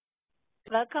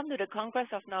Welcome to the Congress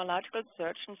of Neurological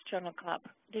Surgeons Journal Club.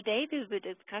 Today we will be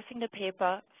discussing the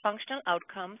paper Functional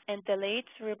Outcomes and Delayed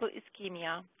Cerebral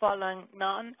Ischemia following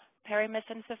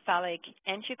non-perimesencephalic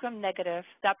angiogram-negative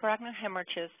subarachnoid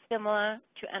hemorrhages similar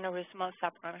to aneurysmal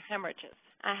subarachnoid hemorrhages.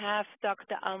 I have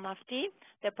Dr. Al-Mufti,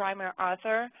 the primary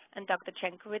author, and Dr.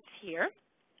 Jankowitz here.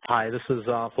 Hi, this is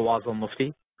Fawaz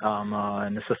Al-Mufti. I'm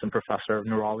an assistant professor of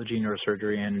neurology,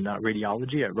 neurosurgery, and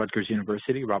radiology at Rutgers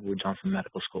University, Robert Wood Johnson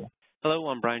Medical School. Hello,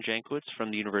 I'm Brian Jankowitz from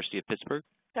the University of Pittsburgh.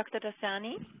 Dr.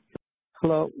 Dasani.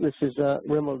 Hello, this is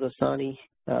Rimal Dasani,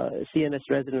 CNS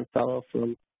resident fellow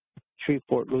from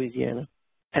Shreveport, Louisiana.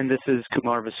 And this is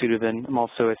Kumar Vasudevan. I'm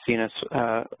also a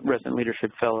CNS resident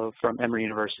leadership fellow from Emory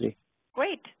University.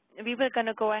 Great. We were going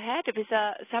to go ahead with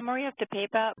a summary of the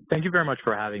paper. Thank you very much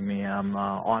for having me. I'm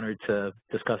honored to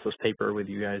discuss this paper with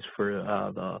you guys for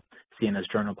the CNS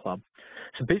Journal Club.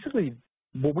 So basically,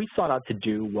 what we sought out to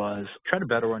do was try to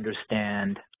better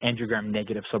understand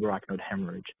angiogram-negative subarachnoid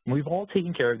hemorrhage. We've all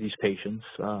taken care of these patients.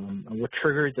 What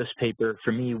triggered this paper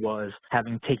for me was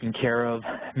having taken care of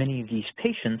many of these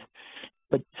patients,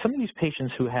 but some of these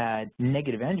patients who had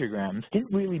negative angiograms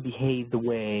didn't really behave the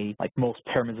way like most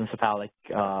paramesencephalic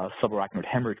subarachnoid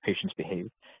hemorrhage patients behave.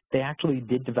 They actually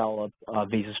did develop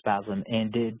vasospasm and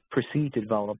did proceed to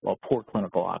develop a poor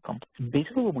clinical outcome.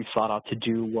 Basically what we sought out to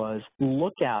do was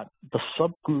look at the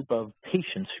subgroup of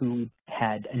patients who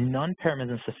had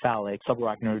non-paramesencephalic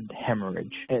subarachnoid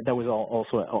hemorrhage that was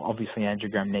also obviously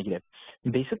angiogram negative.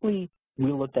 Basically,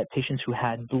 we looked at patients who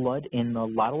had blood in the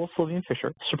lateral sylvian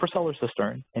fissure, suprasellar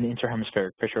cistern, and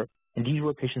interhemispheric fissure, and these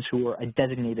were patients who were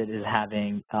designated as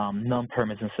having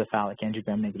non-paramesencephalic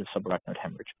angiogram-negative subarachnoid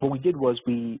hemorrhage. What we did was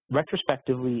we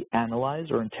retrospectively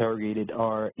analyzed or interrogated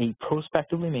a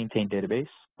prospectively maintained database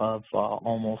of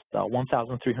almost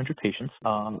 1,300 patients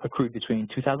accrued between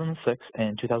 2006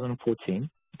 and 2014.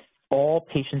 All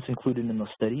patients included in the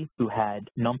study who had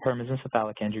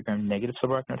non-paramesencephalic angiogram-negative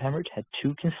subarachnoid hemorrhage had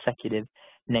 2 consecutive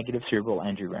negative cerebral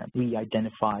angiograms. We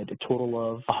identified a total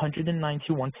of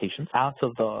 191 patients out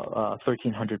of the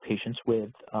 1,300 patients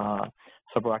with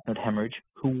subarachnoid hemorrhage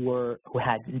who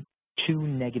had 2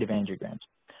 negative angiograms.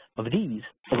 Of these,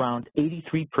 around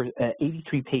 83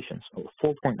 patients, or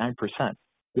 4.9%,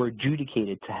 were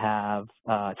adjudicated to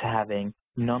having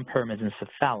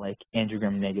non-paramesencephalic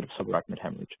angiogram-negative subarachnoid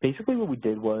hemorrhage. Basically, what we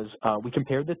did was we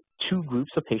compared the 2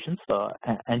 groups of patients, the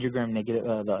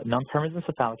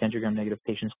non-paramesencephalic angiogram-negative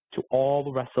patients, to all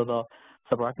the rest of the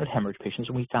subarachnoid hemorrhage patients,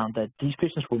 and we found that these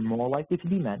patients were more likely to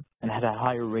be men and had a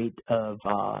higher rate of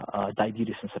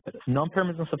diabetes insipidus.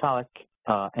 Non-paramesencephalic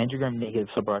angiogram-negative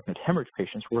subarachnoid hemorrhage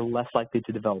patients were less likely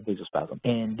to develop vasospasm,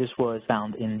 and this was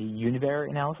found in the univariate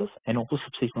analysis and also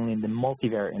subsequently in the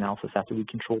multivariate analysis after we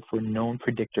controlled for known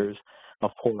predictors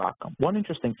of poor outcome. One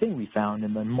interesting thing we found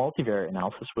in the multivariate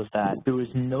analysis was that there was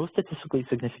no statistically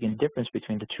significant difference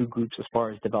between the 2 groups as far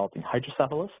as developing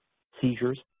hydrocephalus,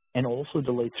 seizures, and also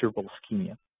delayed cerebral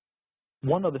ischemia.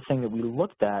 One other thing that we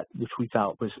looked at, which we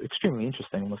thought was extremely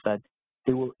interesting, was that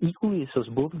they were equally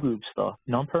associated, both groups, the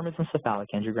non-paramesencephalic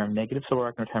angiogram-negative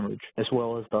subarachnoid hemorrhage as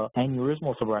well as the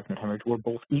aneurysmal subarachnoid hemorrhage were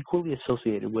both equally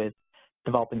associated with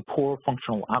developing poor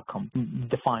functional outcome,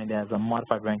 defined as a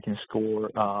modified Rankin score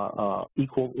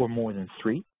equal or more than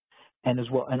 3. And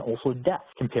also death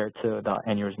compared to the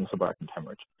aneurysmal subarachnoid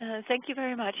hemorrhage. Thank you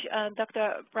very much.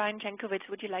 Dr. Brian Jankowitz,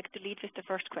 would you like to lead with the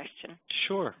first question?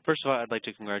 Sure. First of all, I'd like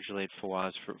to congratulate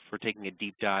Fawaz for taking a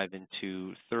deep dive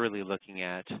into thoroughly looking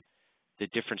at the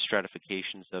different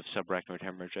stratifications of subarachnoid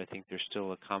hemorrhage. I think there's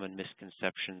still a common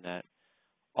misconception that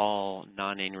all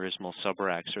non-aneurysmal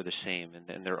subarachs are the same,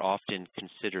 and they're often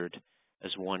considered as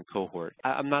one cohort.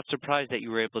 I'm not surprised that you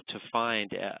were able to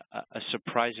find a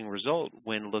surprising result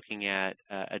when looking at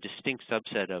a distinct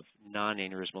subset of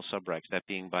non-aneurysmal subarachs, that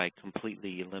being by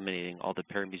completely eliminating all the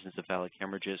paramesencephalic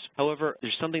hemorrhages. However,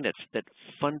 there's something that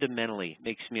fundamentally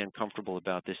makes me uncomfortable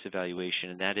about this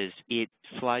evaluation, and that is it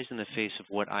flies in the face of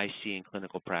what I see in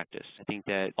clinical practice. I think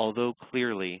that although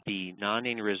clearly the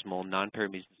non-aneurysmal,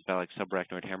 non-paramesencephalic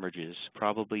subarachnoid hemorrhages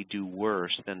probably do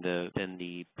worse than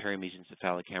the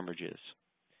paramesencephalic hemorrhages,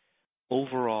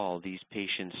 overall, these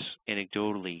patients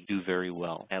anecdotally do very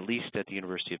well, at least at the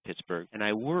University of Pittsburgh. And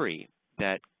I worry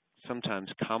that sometimes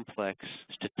complex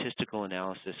statistical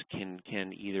analysis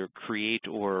can either create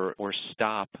or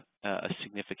stop a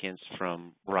significance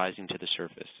from rising to the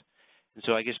surface. And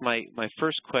so I guess my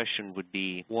first question would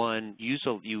be, one, you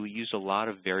use a lot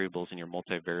of variables in your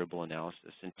multivariable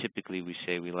analysis, and typically we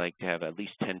say we like to have at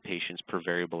least 10 patients per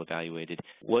variable evaluated.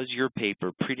 Was your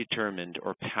paper predetermined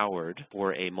or powered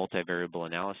for a multivariable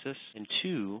analysis? And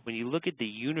two, when you look at the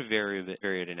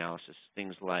univariate analysis,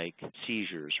 things like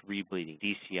seizures, rebleeding,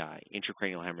 DCI,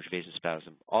 intracranial hemorrhage,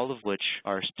 vasospasm, all of which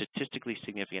are statistically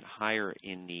significant higher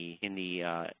in the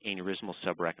aneurysmal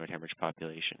subarachnoid hemorrhage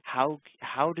population, how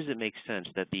does it make sense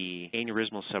that the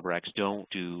aneurysmal subarachs don't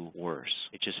do worse?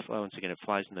 It just, once again, it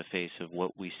flies in the face of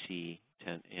what we see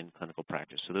in clinical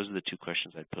practice. So those are the two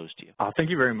questions I'd pose to you. Thank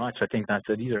you very much. I think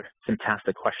these are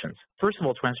fantastic questions. First of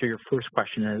all, to answer your first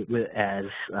question as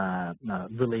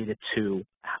related to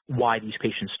why these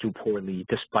patients do poorly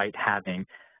despite having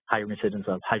higher incidence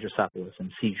of hydrocephalus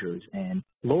and seizures and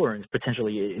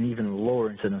potentially an even lower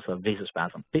incidence of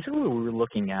vasospasm. Basically, what we were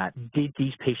looking at, did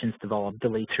these patients develop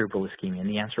delayed cerebral ischemia? And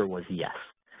the answer was yes.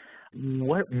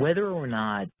 Whether or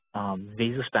not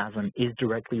vasospasm is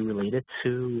directly related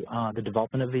to the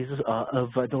development of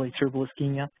delayed cerebral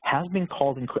ischemia has been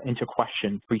called into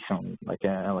question recently. Like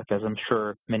as I'm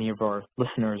sure many of our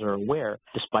listeners are aware,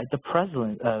 despite the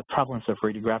prevalence of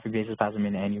radiographic vasospasm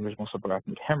in aneurysmal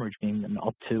subarachnoid hemorrhage being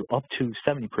up to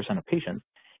 70% of patients,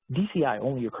 DCI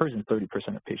only occurs in 30%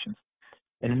 of patients.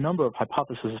 And a number of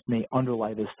hypotheses may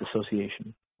underlie this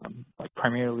dissociation.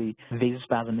 Primarily,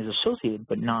 vasospasm is associated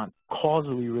but not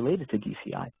causally related to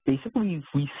DCI. Basically,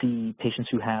 we see patients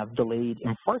who have delayed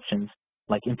infarctions,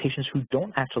 like in patients who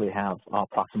don't actually have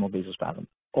proximal vasospasm.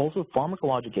 Also,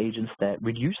 pharmacologic agents that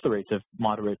reduce the rates of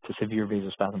moderate to severe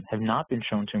vasospasm have not been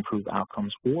shown to improve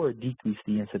outcomes or decrease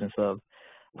the incidence of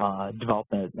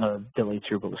development of delayed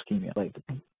cerebral ischemia.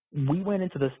 We went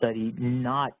into the study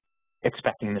not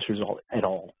expecting this result at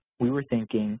all. We were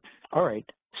thinking, all right,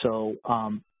 so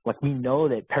we know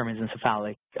that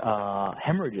paramesencephalic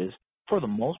hemorrhages, for the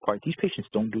most part, these patients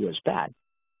don't do as bad.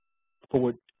 But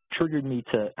what triggered me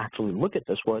to actually look at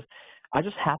this was I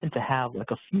just happened to have a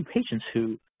few patients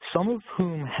some of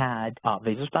whom had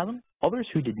vasospasm, others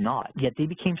who did not, yet they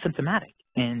became symptomatic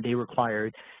and they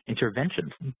required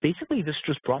interventions. Basically, this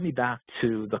just brought me back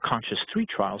to the CONSCIOUS 3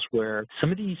 trials where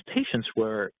some of these patients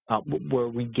where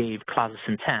we gave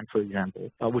clazosentan, for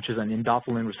example, which is an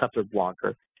endothelin receptor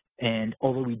blocker. And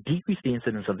although we decreased the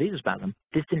incidence of vasospasm,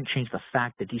 this didn't change the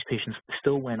fact that these patients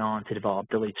still went on to develop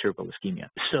delayed cerebral ischemia.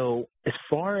 So as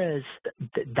far as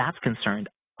that's concerned,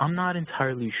 I'm not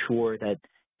entirely sure that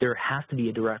there has to be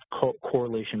a direct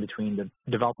correlation between the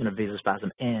development of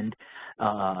vasospasm and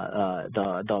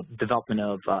the development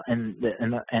of and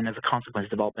as a consequence,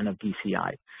 development of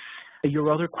DCI.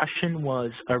 Your other question was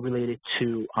related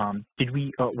to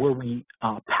were we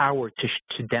powered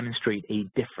to demonstrate a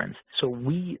difference? So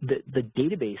the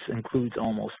database includes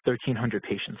almost 1,300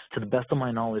 patients. To the best of my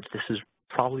knowledge, this is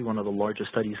probably one of the largest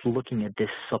studies looking at this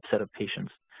subset of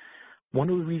patients. One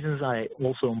of the reasons I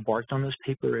also embarked on this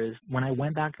paper is when I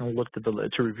went back and looked at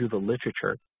to review the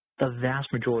literature, the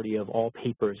vast majority of all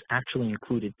papers actually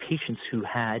included patients who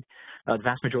had the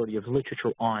vast majority of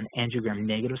literature on angiogram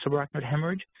negative subarachnoid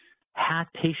hemorrhage had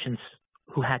patients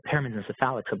who had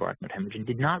paramesencephalic subarachnoid hemorrhage and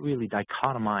did not really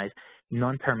dichotomize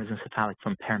non-paramesencephalic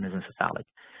from paramesencephalic,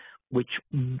 which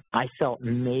I felt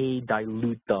may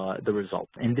dilute the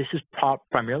results. And this is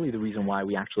primarily the reason why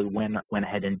we actually went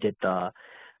ahead and did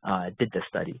this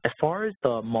study. As far as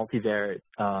the multivariate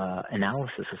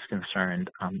analysis is concerned,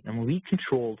 and we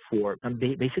controlled for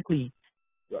basically,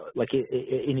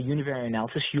 in a univariate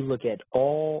analysis, you look at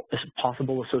all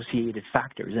possible associated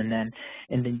factors, and then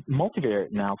in the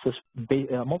multivariate analysis,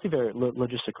 multivariate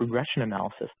logistic regression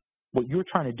analysis, what you're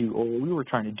trying to do, or what we were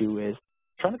trying to do, is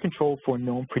trying to control for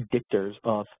known predictors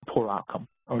of poor outcome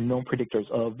or known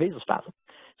predictors of vasospasm.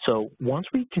 So once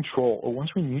we control or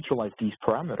once we neutralize these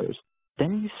parameters,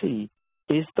 then you see,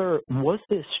 was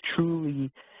this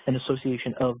truly an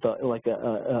association of a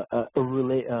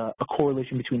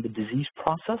correlation between the disease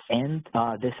process and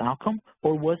this outcome,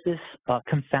 or was this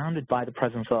confounded by the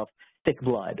presence of thick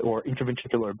blood or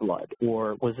interventricular blood,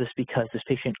 or was this because this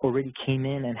patient already came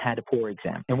in and had a poor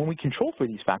exam? And when we controlled for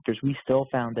these factors, we still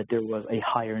found that there was a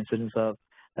higher incidence of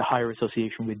a higher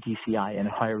association with DCI and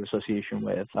a higher association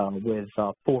with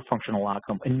poor functional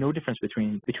outcome, and no difference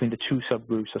between the two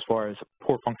subgroups as far as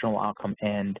poor functional outcome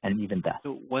and even death.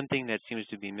 So one thing that seems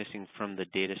to be missing from the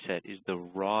data set is the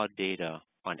raw data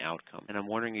on outcome. And I'm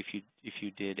wondering if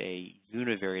you did a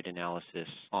univariate analysis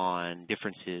on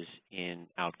differences in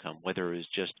outcome, whether it was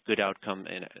just good outcome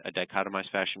in a dichotomized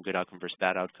fashion, good outcome versus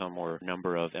bad outcome, or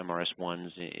number of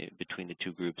MRS1s between the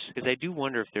two groups. Because I do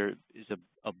wonder if there is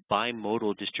a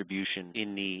bimodal distribution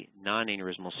in the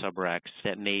non-aneurysmal subarachs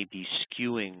that may be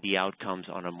skewing the outcomes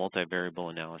on a multivariable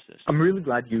analysis? I'm really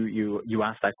glad you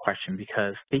asked that question,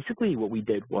 because basically what we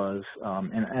did was,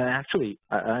 and actually,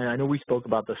 I know we spoke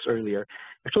about this earlier,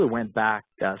 actually went back,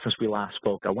 since we last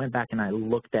spoke, I went back and I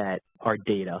looked at our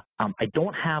data. I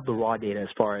don't have the raw data as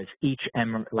far as each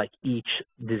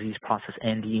disease process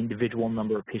and the individual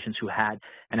number of patients who had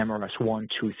an MRS 1,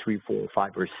 2, 3, 4,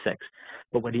 5, or 6.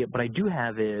 But what I do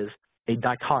have is a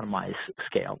dichotomized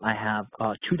scale. I have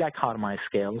 2 dichotomized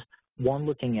scales, one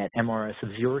looking at MRS of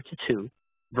 0 to 2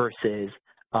 versus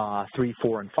 3,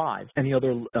 4, and 5, and the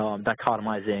other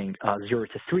dichotomizing 0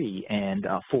 to 3 and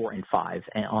 4 and 5,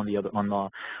 and on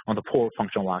the poor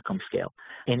functional outcome scale.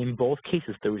 And in both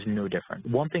cases, there was no difference.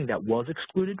 One thing that was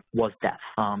excluded was death.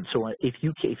 So if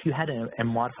you had a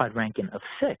modified ranking of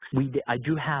 6, I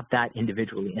do have that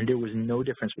individually, and there was no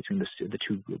difference between the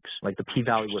two groups. Like the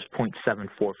p-value was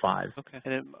 0.745. Okay.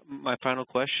 And then my final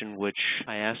question, which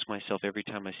I ask myself every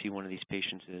time I see one of these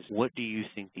patients, is what do you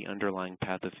think the underlying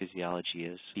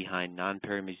pathophysiology is behind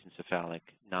non-paramesencephalic,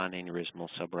 non-aneurysmal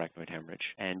subarachnoid hemorrhage?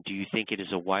 And do you think it is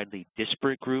a widely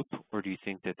disparate group, or do you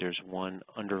think that there's one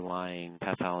underlying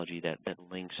pathology that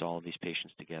links all of these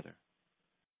patients together?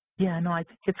 Yeah, no, I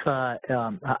think it's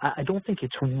I don't think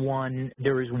it's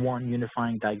there is one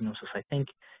unifying diagnosis. I think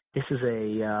this is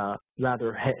a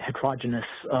rather heterogeneous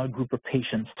group of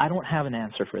patients. I don't have an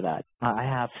answer for that. I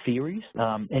have theories,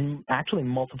 and actually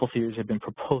multiple theories have been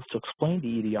proposed to explain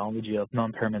the etiology of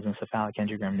non-paramesencephalic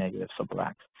angiogram-negative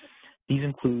subarachs. These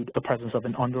include the presence of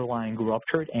an underlying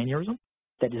ruptured aneurysm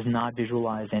that is not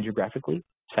visualized angiographically,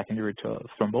 secondary to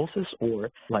thrombosis, or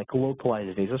like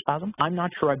localized vasospasm. I'm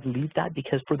not sure I believe that,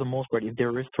 because for the most part, if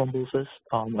there is thrombosis,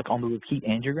 like on the repeat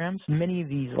angiograms, many of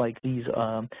these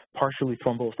partially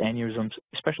thrombosed aneurysms,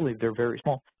 especially if they're very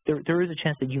small, there is a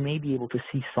chance that you may be able to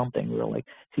see something, or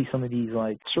see some of these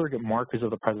surrogate markers of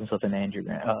the presence of an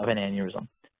aneurysm.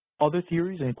 Other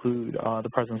theories include the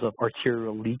presence of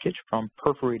arterial leakage from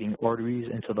perforating arteries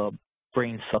into the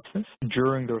brain substance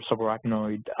during their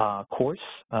subarachnoid course,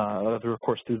 their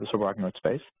course through the subarachnoid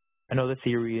space. Another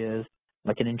theory is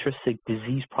like an intrinsic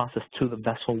disease process to the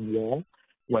vessel wall,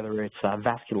 whether it's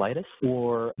vasculitis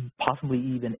or possibly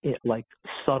even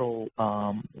subtle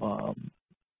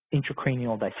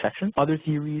intracranial dissection. Other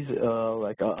theories,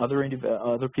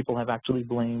 other people have actually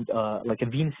blamed like a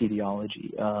venous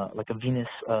etiology, like a venous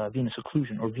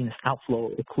occlusion or venous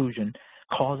outflow occlusion,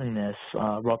 causing this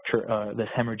rupture, this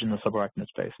hemorrhage in the subarachnoid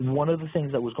space. One of the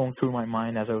things that was going through my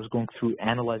mind as I was going through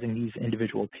analyzing these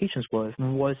individual patients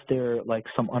was there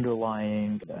some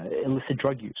underlying illicit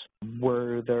drug use?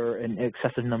 Were there an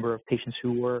excessive number of patients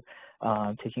who were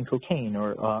taking cocaine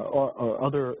or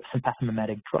other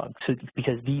sympathomimetic drugs? So,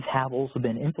 because these have also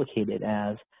been implicated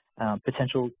as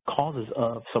potential causes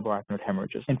of subarachnoid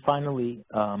hemorrhages. And finally,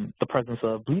 the presence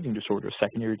of bleeding disorders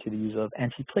secondary to the use of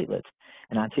antiplatelets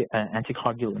and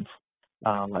anticoagulants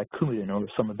like Coumadin or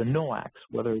some of the NOACs,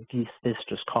 whether this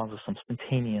just causes some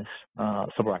spontaneous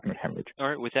subarachnoid hemorrhage. All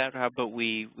right, with that, how about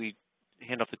we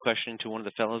hand off the question to one of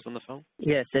the fellows on the phone?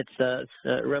 Yes, it's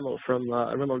Remo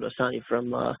Dosani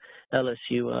from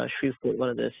LSU Shreveport, one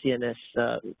of the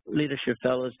CNS leadership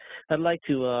fellows. I'd like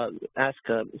to ask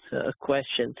a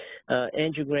question.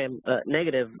 Angiogram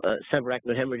negative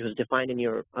subarachnoid hemorrhage was defined in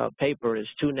your paper as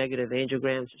 2 negative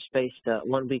angiograms spaced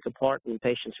 1 week apart in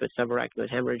patients with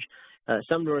subarachnoid hemorrhage.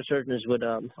 Some neurosurgeons would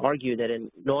argue that in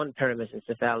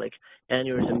non-paramesencephalic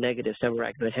aneurysm-negative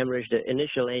subarachnoid hemorrhage, the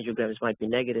initial angiograms might be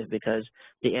negative because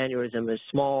the aneurysm is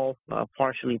small,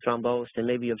 partially thrombosed, and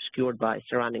may be obscured by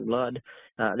surrounding blood.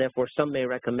 Therefore, some may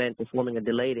recommend performing a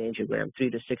delayed angiogram 3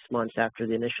 to 6 months after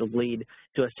the initial bleed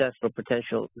to assess for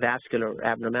potential vascular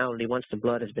abnormality once the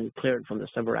blood has been cleared from the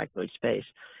subarachnoid space.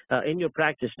 In your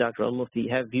practice, Dr. Al-Mufti,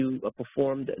 have you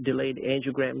performed delayed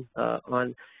angiogram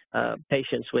on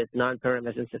patients with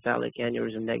non-paramesencephalic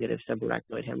aneurysm-negative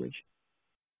subarachnoid hemorrhage?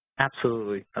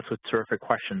 Absolutely. That's a terrific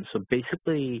question. So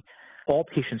basically, all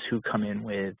patients who come in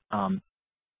with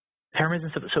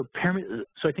paramesencephalic,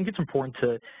 so I think it's important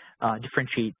to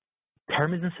differentiate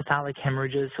paramesencephalic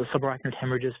hemorrhages, so subarachnoid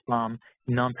hemorrhages, from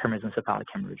non-paramesencephalic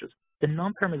hemorrhages. The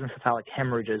non-paramesencephalic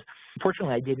hemorrhages,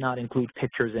 unfortunately, I did not include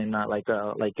pictures in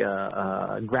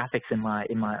graphics in my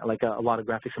a lot of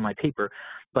graphics in my paper,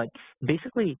 but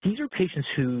basically these are patients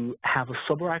who have a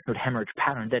subarachnoid hemorrhage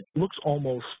pattern that looks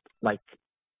almost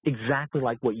exactly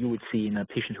like what you would see in a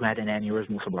patient who had an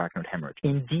aneurysmal subarachnoid hemorrhage.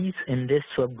 In this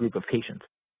subgroup of patients,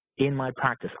 in my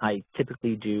practice, I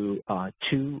typically do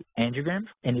 2 angiograms,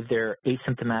 and if they're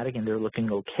asymptomatic and they're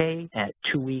looking okay, at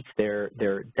 2 weeks they're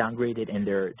downgraded and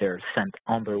they're sent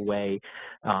on their way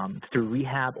through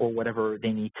rehab or whatever they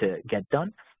need to get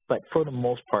done. But for the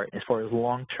most part, as far as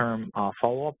long-term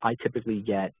follow-up, I typically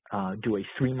do a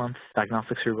 3-month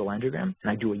diagnostic cerebral angiogram, and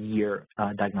I do a year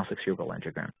diagnostic cerebral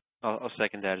angiogram. I'll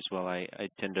second that as well. I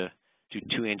tend to do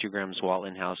 2 angiograms while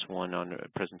in-house, one on a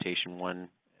presentation, one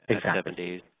at 7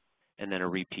 days, and then a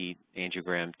repeat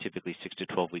angiogram typically 6 to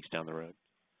 12 weeks down the road.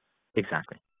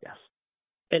 Exactly, yes.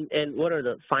 And what are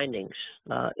the findings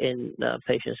in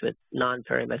patients with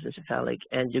non-perimesencephalic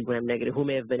angiogram negative who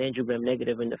may have been angiogram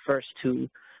negative in the first 2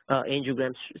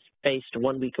 angiograms spaced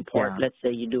 1 week apart? Yeah. Let's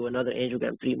say you do another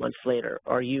angiogram 3 months later.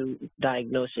 Are you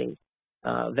diagnosing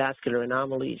vascular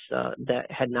anomalies that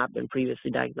had not been previously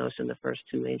diagnosed in the first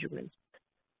 2 angiograms?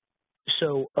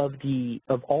 So of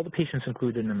all the patients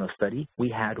included in the study, we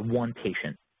had 1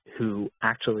 patient who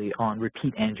actually on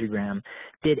repeat angiogram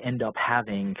did end up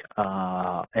having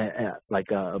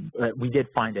we did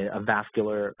find a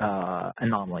vascular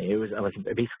anomaly. It was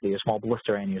basically a small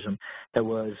blister aneurysm that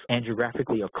was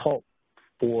angiographically occult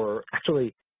for,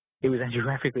 actually it was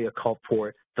angiographically occult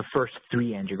for the first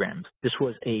 3 angiograms. This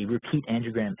was a repeat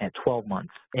angiogram at 12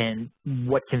 months. And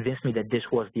what convinced me that this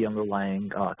was the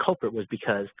underlying culprit was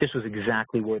because this was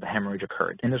exactly where the hemorrhage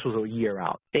occurred. And this was a year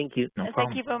out. Thank you. No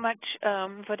problem. Thank you very much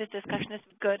for this discussion. It's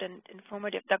good and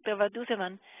informative. Dr.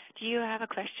 Vasudevan, do you have a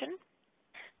question?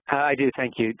 I do,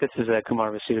 thank you. This is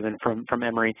Kumar Vasudevan from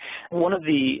Emory. One of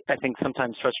the, I think,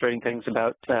 sometimes frustrating things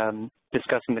about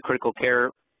discussing the critical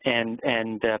care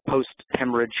and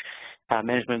post-hemorrhage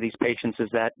management of these patients is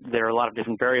that there are a lot of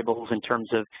different variables in terms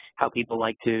of how people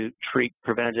like to treat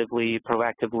preventatively,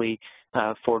 proactively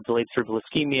for delayed cerebral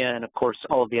ischemia, and of course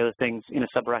all of the other things in a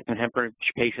subarachnoid hemorrhage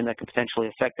patient that could potentially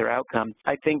affect their outcome.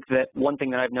 I think that one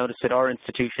thing that I've noticed at our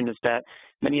institution is that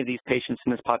many of these patients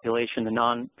in this population, the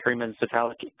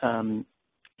non-perimesencephalic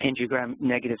angiogram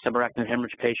negative subarachnoid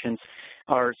hemorrhage patients,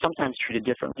 are sometimes treated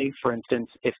differently. For instance,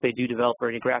 if they do develop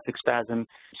radiographic spasm,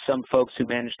 some folks who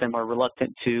manage them are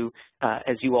reluctant to,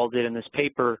 as you all did in this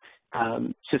paper,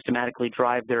 systematically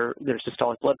drive their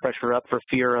systolic blood pressure up for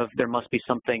fear of there must be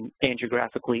something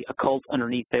angiographically occult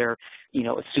underneath there,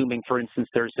 assuming, for instance,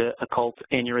 there's a occult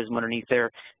aneurysm underneath there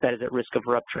that is at risk of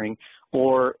rupturing.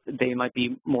 Or they might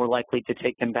be more likely to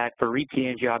take them back for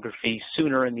repeat angiography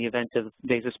sooner in the event of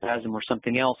vasospasm or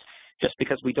something else, just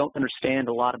because we don't understand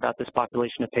a lot about this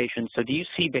population of patients. So do you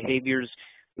see behaviors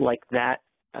like that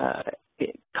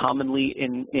commonly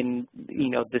in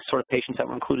this sort of patients that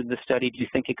were included in the study? Do you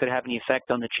think it could have any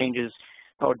effect on the changes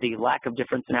or the lack of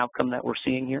difference in outcome that we're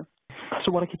seeing here?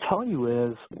 So what I could tell you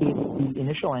is if the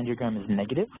initial angiogram is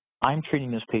negative, I'm treating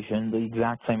this patient the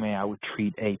exact same way I would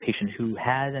treat a patient who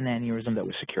has an aneurysm that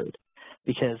was secured.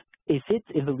 Because if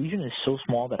the lesion is so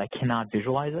small that I cannot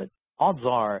visualize it, odds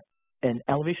are an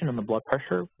elevation in the blood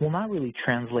pressure will not really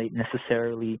translate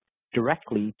necessarily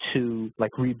directly to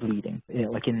like rebleeding,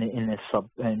 like in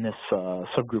this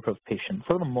subgroup of patients.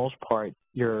 For the most part,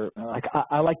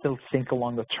 I like to think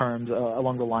along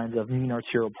the lines of mean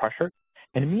arterial pressure.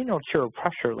 And mean arterial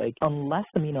pressure, unless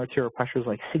the mean arterial pressure is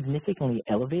significantly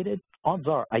elevated, odds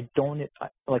are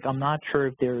I'm not sure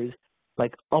if there is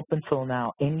up until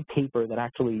now any paper that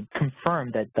actually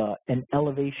confirmed that an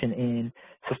elevation in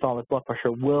systolic blood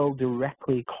pressure will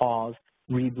directly cause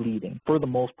rebleeding. For the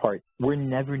most part, we're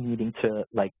never needing to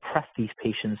press these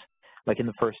patients in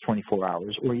the first 24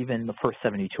 hours or even the first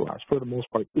 72 hours. For the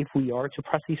most part, if we are to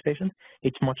press these patients,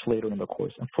 it's much later in the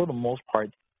course. And for the most part,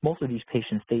 most of these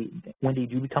patients, when they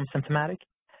do become symptomatic,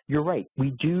 you're right.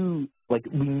 We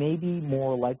may be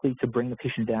more likely to bring the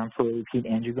patient down for a repeat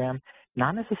angiogram,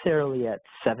 not necessarily at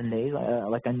 7 days.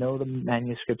 I know the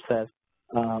manuscript says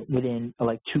within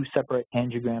 2 separate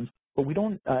angiograms, but we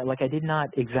don't, I did not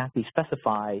exactly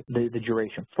specify the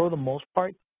duration. For the most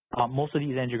part, most of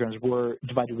these angiograms were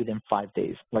divided within 5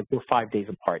 days, we're 5 days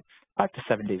apart, 5 to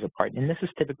 7 days apart. And this is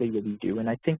typically what we do. And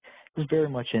I think it's very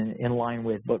much in line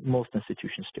with what most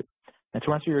institutions do. And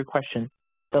to answer your question,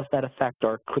 does that affect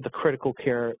the critical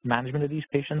care management of these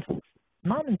patients? I'm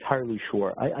not entirely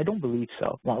sure. I don't believe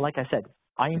so. Well, like I said,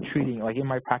 I am treating, in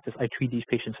my practice, I treat these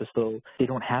patients as though they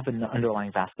don't have an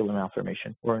underlying vascular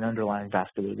malformation or an underlying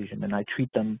vascular lesion, and I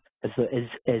treat them as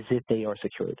if they are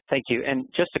secured. Thank you. And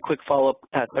just a quick follow-up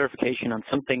clarification on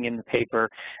something in the paper.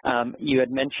 You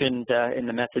had mentioned in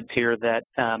the methods here that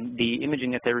the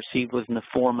imaging that they received was in the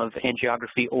form of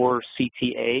angiography or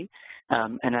CTA,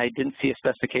 and I didn't see a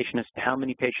specification as to how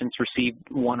many patients received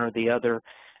one or the other.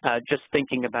 just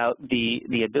thinking about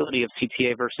the ability of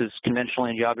CTA versus conventional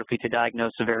angiography to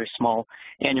diagnose a very small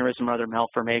aneurysm or other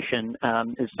malformation.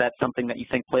 Is that something that you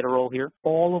think played a role here?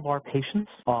 All of our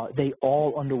patients, they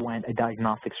all underwent a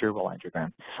diagnostic cerebral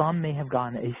angiogram. Some may have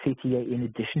gotten a CTA in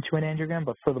addition to an angiogram,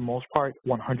 but for the most part,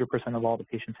 100% of all the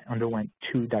patients underwent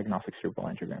 2 diagnostic cerebral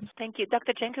angiograms. Thank you.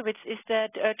 Dr. Jankowitz, is that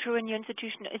true in your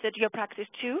institution? Is it your practice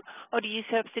too, or do you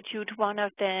substitute one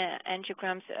of the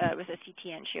angiograms with a CT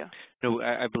angio? No,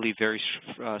 I believe very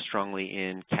strongly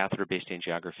in catheter-based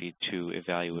angiography to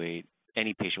evaluate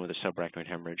any patient with a subarachnoid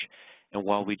hemorrhage. And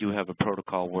while we do have a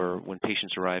protocol where when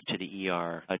patients arrive to the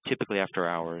ER, typically after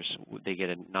hours, they get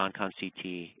a non-con CT.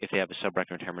 If they have a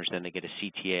subarachnoid hemorrhage, then they get a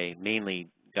CTA. Mainly,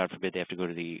 God forbid, they have to go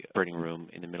to the operating room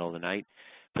in the middle of the night.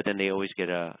 But then they always get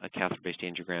a catheter-based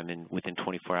angiogram within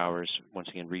 24 hours, once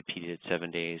again repeated at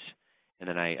 7 days. And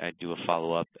then I do a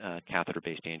follow-up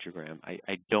catheter-based angiogram.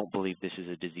 I don't believe this is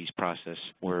a disease process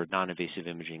where non-invasive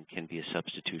imaging can be a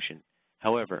substitution.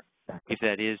 However, if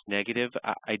that is negative,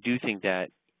 I do think that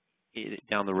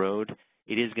down the road,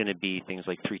 it is going to be things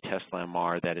like 3 Tesla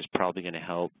MR that is probably going to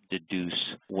help deduce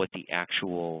what the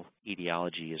actual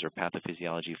etiology is or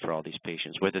pathophysiology for all these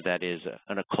patients, whether that is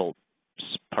an occult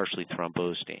partially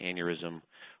thrombosed aneurysm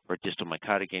or distal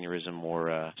mycotic aneurysm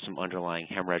or some underlying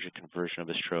hemorrhagic conversion of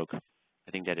the stroke.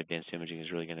 I think that advanced imaging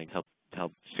is really going to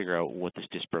help figure out what this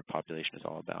disparate population is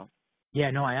all about. Yeah,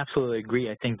 no, I absolutely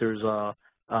agree. I think there's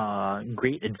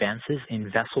great advances in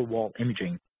vessel wall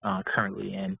imaging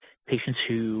currently, and patients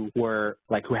who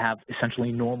have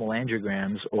essentially normal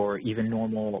angiograms or even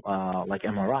normal like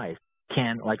MRIs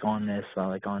can, like on this,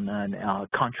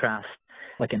 contrast,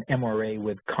 like an MRA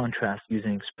with contrast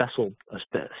using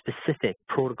specific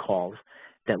protocols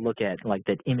that look at,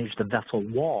 that image the vessel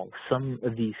wall. Some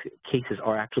of these cases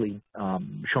are actually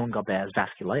showing up as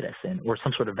vasculitis or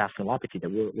some sort of vasculopathy that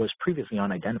was previously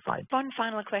unidentified. One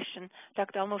final question,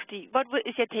 Dr. Al-Mufti. What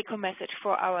is your take-home message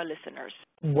for our listeners?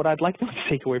 What I'd like to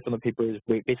take away from the paper is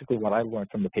basically what I learned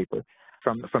from the paper,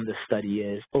 from this study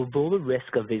is, although the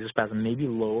risk of vasospasm may be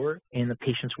lower in the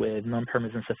patients with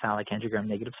non-permeable cephalic angiogram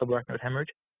negative subarachnoid hemorrhage,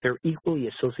 they're equally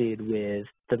associated with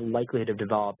the likelihood of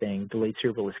developing delayed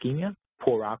cerebral ischemia,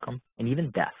 poor outcome, and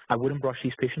even death. I wouldn't brush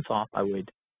these patients off. I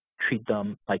would treat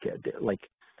them pay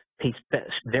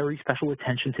very special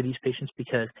attention to these patients,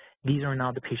 because these are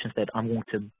not the patients that I'm going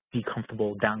to be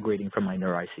comfortable downgrading from my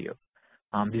neuro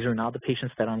ICU. These are not the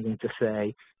patients that I'm going to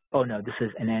say, oh no, this is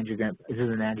an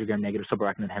angiogram negative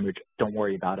subarachnoid hemorrhage, don't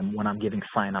worry about them, when I'm giving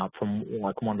sign-up from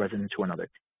one resident to another.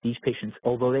 These patients,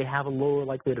 although they have a lower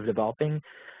likelihood of developing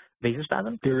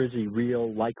vasospasm, there is a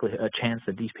real a chance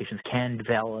that these patients can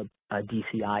develop a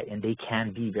DCI, and they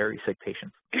can be very sick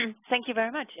patients. Thank you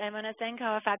very much. I want to thank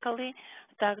our faculty,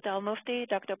 Dr. Al-Mufti,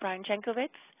 Dr. Brian Jankowitz,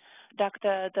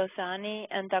 Dr. Dosani,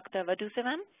 and Dr.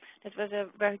 Vadusevan. This was a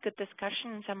very good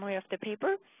discussion and summary of the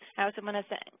paper. I also want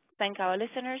to thank our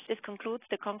listeners. This concludes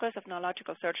the Congress of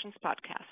Neurological Surgeons podcast.